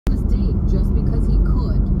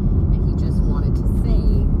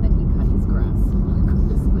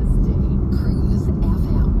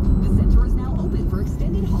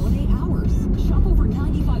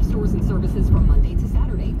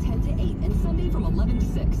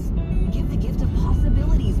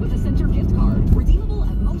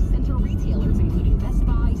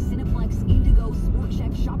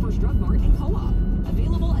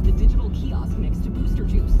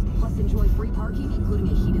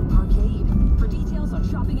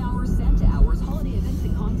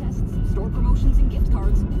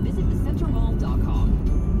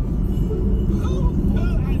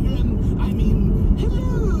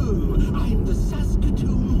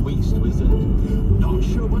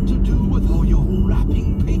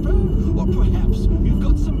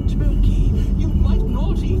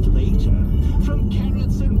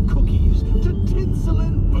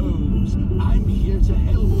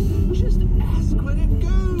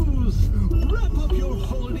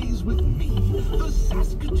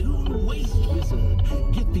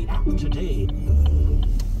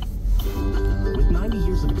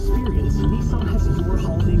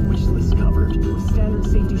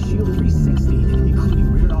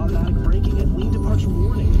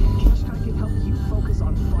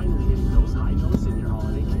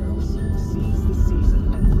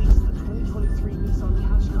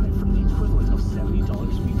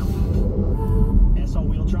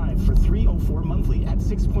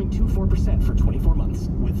6.24% for 24 months,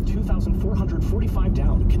 with 2,445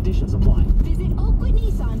 down. Conditions apply. Visit Oakwood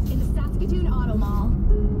Nissan in the Saskatoon Auto Mall.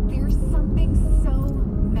 There's something so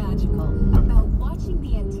magical about watching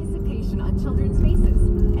the anticipation on children's faces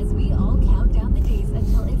as we all count down the days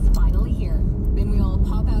until it's finally here. Then we all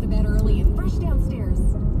pop out of bed early and rush downstairs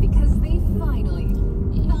because they finally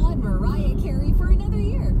thawed Mariah Carey for another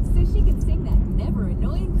year so she could sing that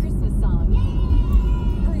never-annoying Christmas song.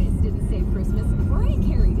 Ernest didn't save Christmas, Mariah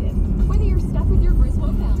Carey did. Whether you're stuck with your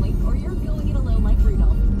Griswold family or you're going it alone like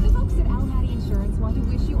Rudolph, the folks at Al Hattie Insurance want to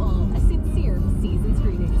wish you all a sincere season's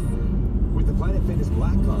greetings. With the Planet Fitness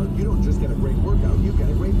Black Card, you don't just get a great workout, you get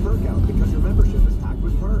a great perk out because your membership is packed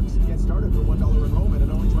with perks. Get started for $1 enrollment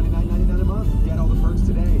and only $29.99 a month. Get all the perks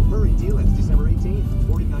today. Hurry, deal ends December 18th.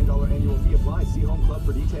 $49 annual fee applies. See Home Club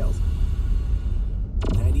for details.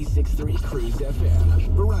 96.3 Cruise FM.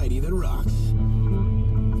 Variety that rocks.